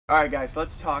Alright guys,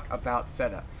 let's talk about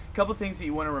setup. A couple things that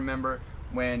you want to remember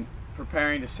when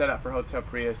preparing to set up for Hotel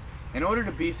Prius. In order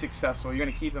to be successful, you're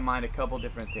going to keep in mind a couple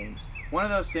different things. One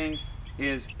of those things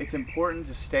is it's important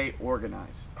to stay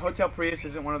organized. Hotel Prius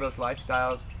isn't one of those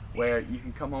lifestyles where you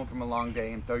can come home from a long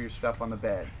day and throw your stuff on the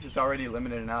bed. It's already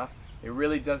limited enough. It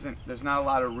really doesn't, there's not a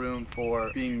lot of room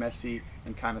for being messy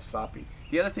and kind of sloppy.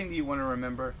 The other thing that you want to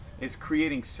remember is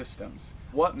creating systems.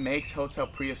 What makes Hotel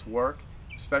Prius work,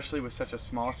 especially with such a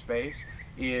small space,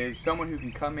 is someone who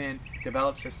can come in,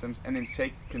 develop systems, and then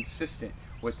stay consistent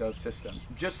with those systems.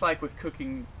 Just like with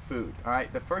cooking food, all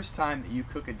right? The first time that you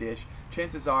cook a dish,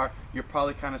 chances are you're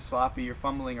probably kind of sloppy, you're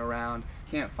fumbling around,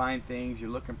 can't find things, you're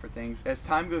looking for things. As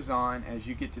time goes on, as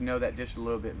you get to know that dish a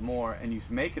little bit more and you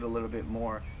make it a little bit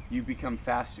more, you become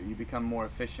faster, you become more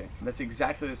efficient. That's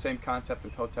exactly the same concept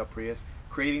with Hotel Prius,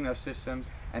 creating those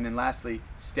systems, and then lastly,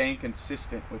 staying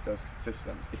consistent with those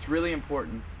systems. It's really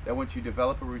important that once you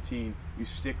develop a routine, you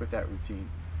stick with that routine.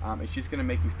 It's just going to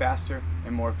make you faster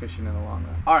and more efficient in the long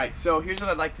run. Alright, so here's what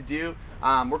I'd like to do.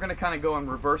 We're going to kind of go in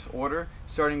reverse order,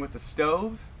 starting with the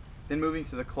stove, then moving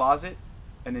to the closet,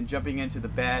 and then jumping into the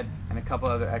bed and a couple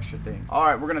other extra things.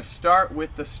 Alright, we're going to start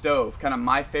with the stove, kind of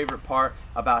my favorite part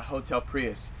about Hotel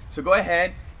Prius. So go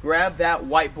ahead, grab that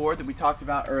whiteboard that we talked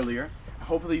about earlier.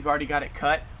 Hopefully you've already got it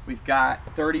cut. We've got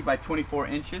 30 by 24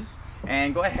 inches.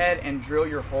 And go ahead and drill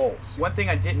your holes. One thing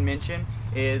I didn't mention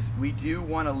is we do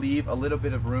want to leave a little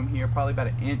bit of room here, probably about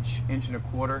an inch and a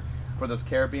quarter for those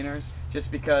carabiners,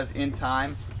 just because in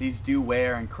time these do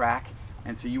wear and crack,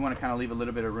 and so you want to kind of leave a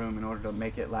little bit of room in order to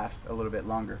make it last a little bit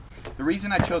longer. The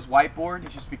reason I chose whiteboard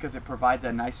is just because it provides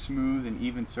a nice smooth and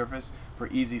even surface for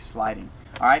easy sliding.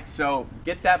 Alright, so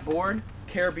get that board,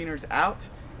 carabiners out,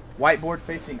 whiteboard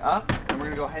facing up, and we're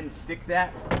going to go ahead and stick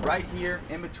that right here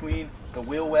in between the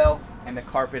wheel well and the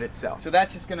carpet itself. So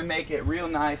that's just going to make it real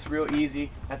nice, real easy.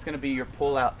 That's going to be your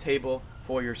pull-out table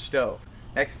for your stove.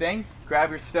 Next thing, grab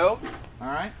your stove.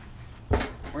 Alright,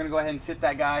 we're going to go ahead and sit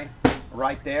that guy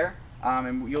right there,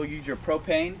 and you'll use your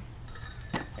propane.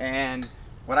 And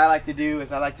what I like to do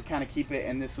is I like to kind of keep it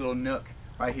in this little nook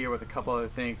right here with a couple other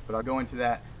things, but I'll go into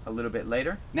that a little bit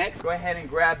later. Next, go ahead and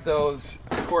grab those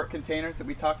quart containers that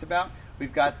we talked about.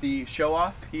 We've got the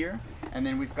show-off here, and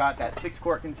then we've got that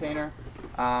 6-quart container,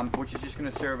 which is just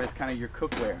going to serve as kind of your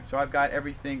cookware. So I've got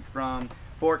everything from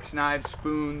forks, knives,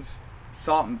 spoons,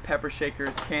 salt and pepper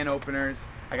shakers, can openers.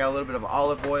 I got a little bit of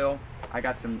olive oil. I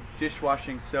got some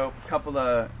dishwashing soap, a couple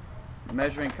of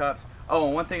measuring cups. Oh,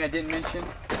 and one thing I didn't mention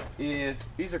is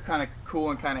these are kind of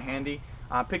cool and kind of handy.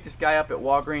 I picked this guy up at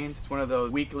Walgreens. It's one of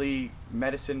those weekly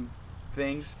medicine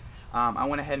things. I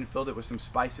went ahead and filled it with some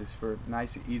spices for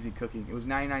nice and easy cooking. It was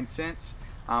 99 cents.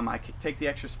 I take the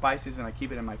extra spices and I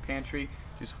keep it in my pantry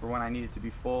just for when I need it to be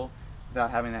full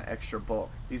without having that extra bulk.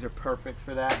 These are perfect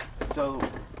for that. So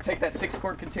take that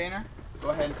 6-quart container, go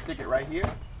ahead and stick it right here.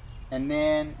 And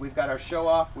then we've got our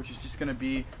show-off, which is just going to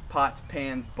be pots,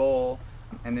 pans, bowl,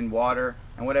 and then water,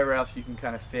 and whatever else you can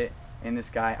kind of fit in this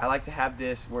guy. I like to have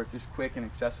this where it's just quick and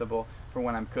accessible for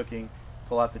when I'm cooking.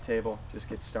 Pull out the table, just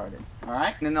get started.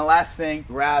 Alright, and then the last thing,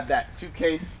 grab that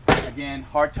suitcase. Again,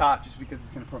 hard top, just because it's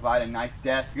going to provide a nice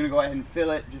desk. You're going to go ahead and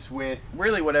fill it just with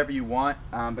really whatever you want,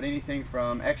 but anything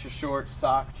from extra shorts,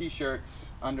 socks, t-shirts,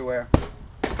 underwear,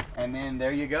 and then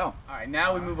there you go. Alright,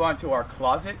 now we move on to our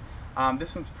closet.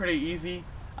 This one's pretty easy.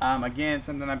 Again,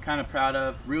 something I'm kind of proud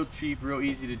of. Real cheap, real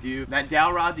easy to do. That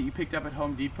dowel rod that you picked up at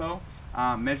Home Depot,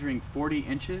 measuring 40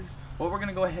 inches. What we're going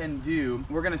to go ahead and do,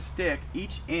 we're going to stick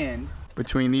each end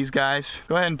between these guys.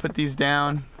 Go ahead and put these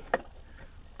down.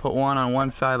 Put one on one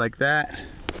side like that,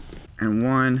 and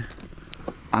one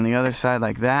on the other side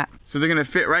like that. So they're going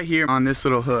to fit right here on this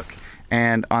little hook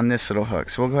and on this little hook.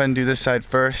 So we'll go ahead and do this side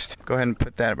first. Go ahead and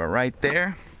put that about right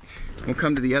there. We'll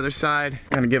come to the other side,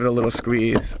 kind of give it a little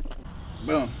squeeze.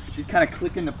 Boom. It should kind of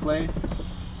click into place.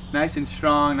 Nice and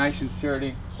strong, nice and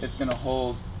sturdy. It's going to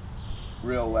hold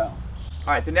real well.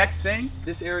 Alright, the next thing,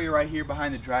 this area right here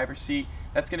behind the driver's seat,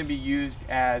 that's going to be used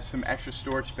as some extra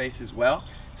storage space as well.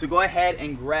 So go ahead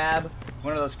and grab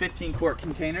one of those 15-quart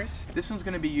containers. This one's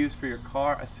going to be used for your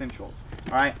car essentials.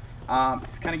 Alright,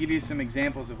 just kind of give you some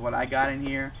examples of what I got in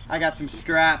here. I got some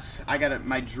straps, I got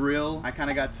my drill, I kind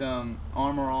of got some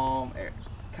Armor All,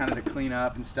 kind of to clean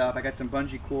up and stuff. I got some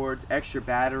bungee cords, extra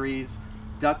batteries,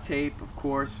 duct tape, of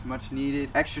course, much needed,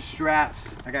 extra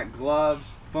straps, I got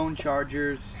gloves, phone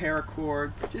chargers,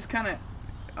 paracord, just kind of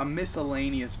a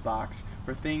miscellaneous box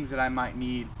for things that I might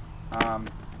need kind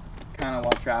of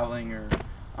while traveling or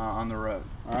on the road.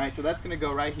 Alright, so that's going to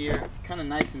go right here, kind of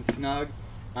nice and snug,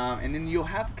 and then you'll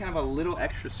have kind of a little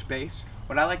extra space.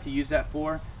 What I like to use that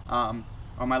for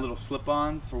are are my little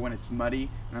slip-ons for when it's muddy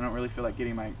and I don't really feel like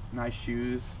getting my nice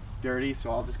shoes dirty, so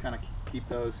I'll just kind of keep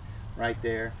those right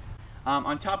there.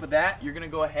 On top of that, you're going to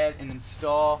go ahead and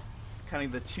install kind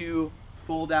of the 2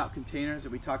 fold-out containers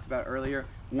that we talked about earlier.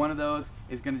 One of those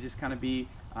is going to just kind of be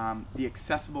the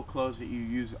accessible clothes that you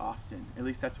use often. At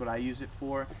least that's what I use it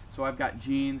for. So I've got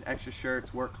jeans, extra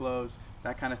shirts, work clothes,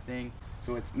 that kind of thing.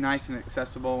 So it's nice and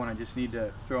accessible when I just need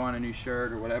to throw on a new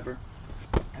shirt or whatever.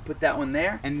 I put that one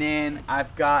there, and then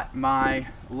I've got my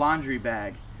laundry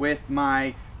bag with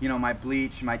my, my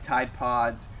bleach, my Tide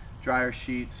Pods, dryer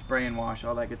sheets, spray and wash,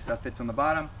 all that good stuff fits on the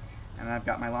bottom. And I've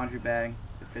got my laundry bag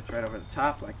that fits right over the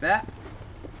top like that.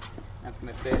 That's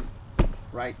gonna fit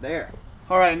right there.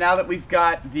 All right, now that we've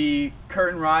got the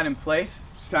curtain rod in place,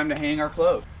 it's time to hang our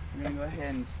clothes. We're gonna go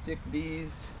ahead and stick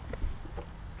these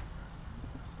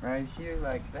right here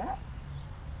like that.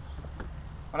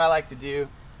 What I like to do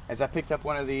is I picked up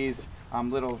one of these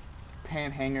little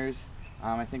pan hangers.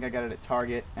 I think I got it at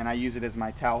Target, and I use it as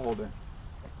my towel holder.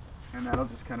 And that'll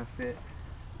just kind of fit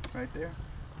right there,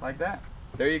 like that.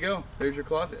 There you go, there's your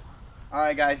closet. All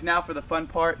right guys, now for the fun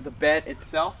part, the bed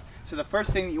itself. So the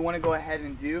first thing that you want to go ahead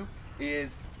and do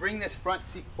is bring this front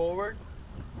seat forward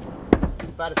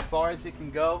about as far as it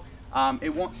can go.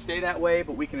 It won't stay that way,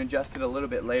 but we can adjust it a little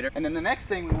bit later. And then the next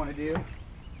thing we want to do,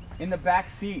 in the back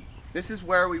seat, this is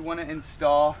where we want to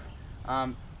install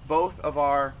both of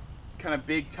our kind of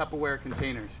big Tupperware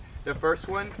containers. The first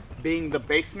one being the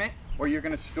basement, where you're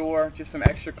going to store just some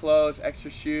extra clothes,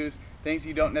 extra shoes, things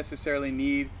you don't necessarily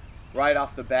need right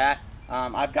off the bat.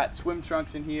 I've got swim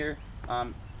trunks in here.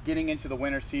 Getting into the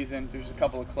winter season, there's a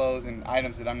couple of clothes and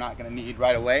items that I'm not going to need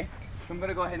right away. So I'm going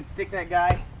to go ahead and stick that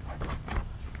guy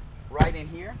right in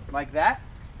here like that.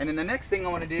 And then the next thing I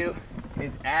want to do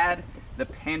is add the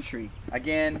pantry.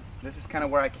 Again, this is kind of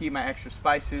where I keep my extra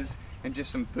spices and just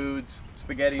some foods,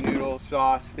 spaghetti noodles,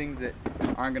 sauce, things that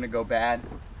aren't going to go bad.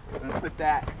 I'm going to put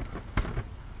that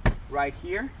right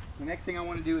here. The next thing I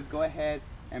want to do is go ahead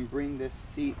and bring this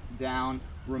seat down,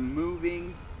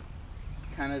 removing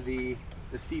kind of the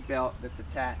seat belt that's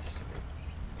attached,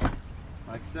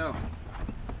 like so.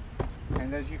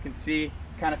 And as you can see,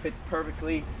 kind of fits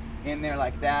perfectly in there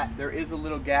like that. There is a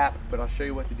little gap, but I'll show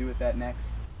you what to do with that next.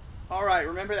 All right,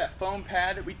 remember that foam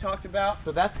pad that we talked about?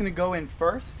 So that's gonna go in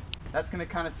first. That's gonna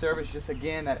kind of serve as just,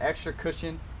 again, that extra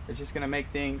cushion. It's just gonna make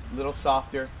things a little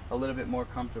softer, a little bit more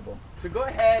comfortable. So go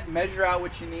ahead, measure out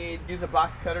what you need. Use a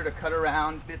box cutter to cut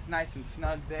around. Fits nice and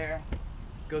snug there.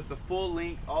 Goes the full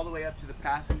length all the way up to the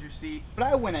passenger seat. What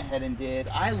I went ahead and did,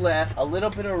 I left a little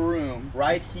bit of room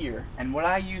right here. And what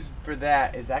I used for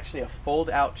that is actually a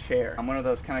fold-out chair. I'm one of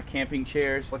those kind of camping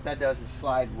chairs. What that does is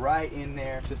slide right in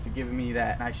there just to give me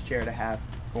that nice chair to have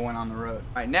going on the road.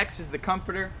 All right, next is the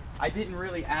comforter. I didn't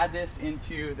really add this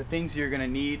into the things you're gonna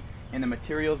need in the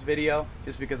materials video,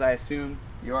 just because I assumed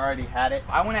you already had it.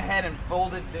 I went ahead and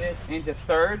folded this into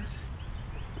thirds.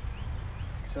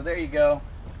 So there you go.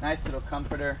 Nice little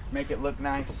comforter, make it look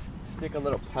nice. Stick a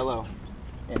little pillow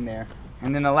in there.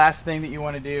 And then the last thing that you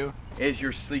want to do is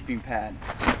your sleeping pad.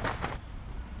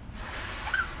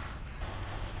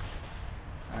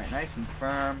 All right, nice and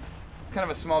firm. It's kind of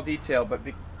a small detail, but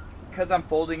because I'm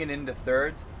folding it into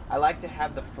thirds, I like to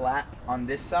have the flap on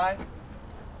this side.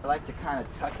 I like to kind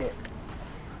of tuck it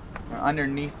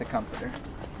underneath the comforter.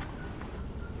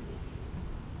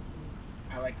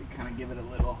 I like to kind of give it a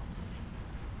little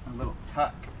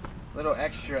tuck, a little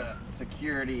extra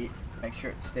security, make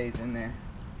sure it stays in there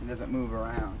and doesn't move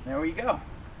around. There we go.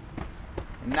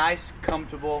 A nice,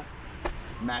 comfortable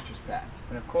mattress pad.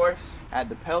 And of course, add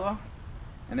the pillow,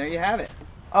 and there you have it.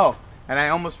 Oh, and I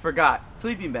almost forgot,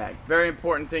 sleeping bag. Very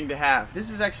important thing to have. This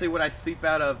is actually what I sleep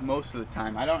out of most of the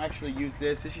time. I don't actually use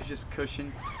this. This is just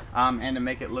cushion and to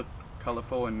make it look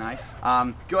colorful and nice.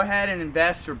 Go ahead and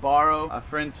invest or borrow a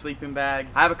friend's sleeping bag.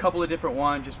 I have a couple of different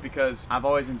ones just because I've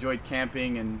always enjoyed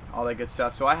camping and all that good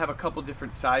stuff. So I have a couple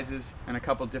different sizes and a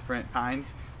couple different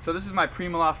kinds. So this is my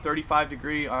Primaloft 35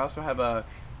 degree. I also have a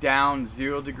down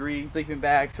 0 degree sleeping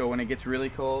bag, so when it gets really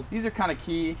cold. These are kind of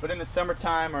key, but in the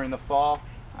summertime or in the fall,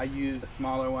 I use a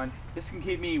smaller one. This can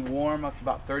keep me warm up to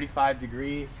about 35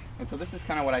 degrees. And so this is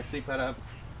kind of what I sleep out of.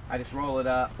 I just roll it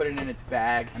up, put it in its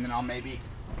bag, and then I'll maybe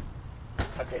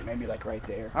tuck it maybe like right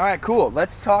there. All right, cool.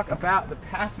 Let's talk about the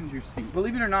passenger seat.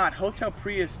 Believe it or not, Hotel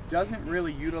Prius doesn't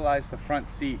really utilize the front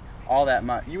seat all that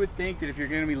much. You would think that if you're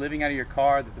going to be living out of your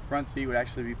car that the front seat would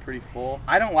actually be pretty full.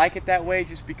 I don't like it that way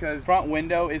just because front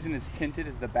window isn't as tinted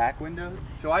as the back windows.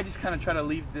 So I just kind of try to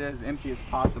leave this as empty as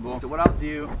possible. So what I'll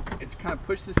do is kind of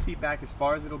push the seat back as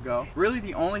far as it'll go. Really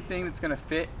the only thing that's going to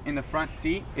fit in the front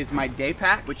seat is my day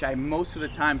pack, which I most of the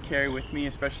time carry with me,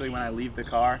 especially when I leave the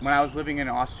car. When I was living in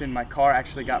Austin, my car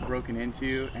actually got broken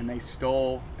into and they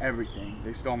stole everything.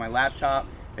 They stole my laptop,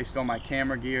 they stole my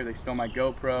camera gear, they stole my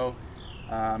GoPro,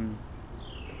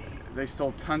 they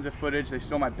stole tons of footage, they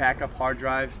stole my backup hard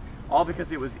drives, all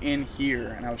because it was in here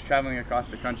and I was traveling across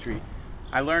the country.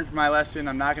 I learned from my lesson,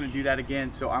 I'm not gonna do that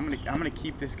again, so I'm gonna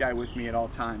keep this guy with me at all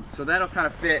times. So that'll kind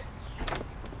of fit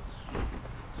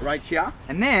right here.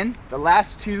 And then the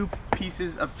last two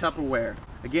pieces of Tupperware.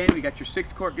 Again, we got your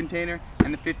 6-quart container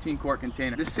and the 15-quart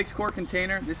container. This 6-quart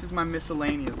container, this is my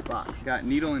miscellaneous box. Got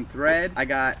needle and thread. I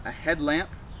got a headlamp,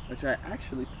 which I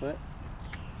actually put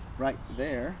right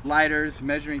there. Lighters,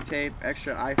 measuring tape,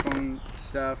 extra iPhone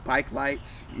stuff, bike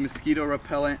lights, mosquito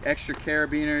repellent, extra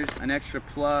carabiners, an extra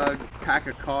plug, pack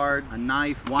of cards, a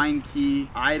knife, wine key,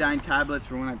 iodine tablets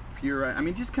for when I pure. I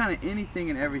mean, just kind of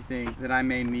anything and everything that I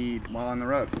may need while on the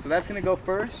road. So that's gonna go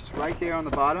first, right there on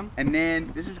the bottom. And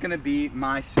then this is gonna be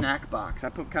my snack box. I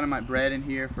put kind of my bread in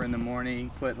here for in the morning,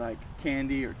 put like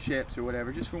candy or chips or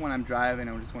whatever, just for when I'm driving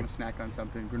and I just want to snack on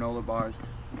something, granola bars,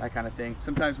 that kind of thing.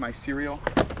 Sometimes my cereal.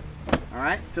 All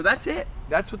right, so that's it.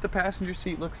 That's what the passenger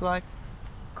seat looks like.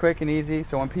 Quick and easy,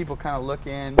 so when people kind of look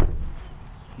in,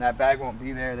 that bag won't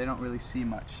be there, they don't really see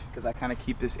much because I kind of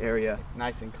keep this area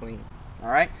nice and clean. All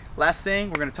right, last thing,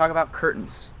 we're gonna talk about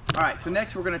curtains. All right, so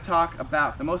next we're gonna talk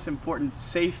about the most important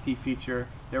safety feature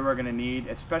that we're gonna need,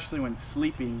 especially when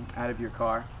sleeping out of your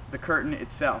car, the curtain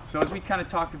itself. So as we kind of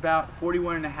talked about,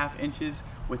 41.5 inches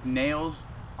with nails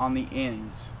on the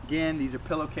ends. Again, these are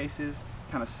pillowcases,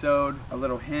 kind of sewed a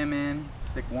little hem in,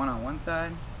 stick one on one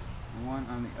side and one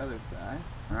on the other side.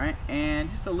 All right,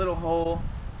 and just a little hole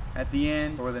at the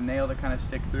end for the nail to kind of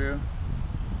stick through.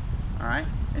 All right,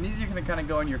 and these are gonna kind of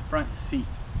go in your front seat.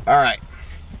 All right,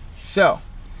 so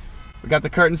we got the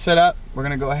curtain set up. We're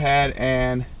gonna go ahead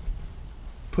and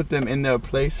put them in their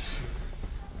place.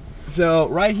 So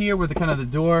right here where the kind of the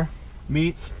door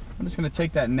meets, I'm just gonna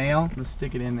take that nail and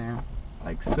stick it in there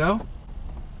like so.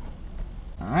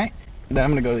 All right, and then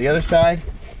I'm gonna go to the other side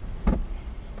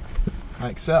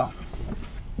like so.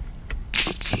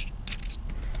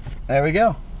 There we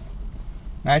go.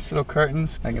 Nice little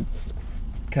curtains. I can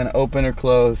kind of open or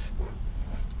close.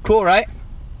 Cool, right?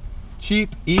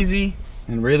 Cheap, easy,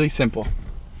 and really simple.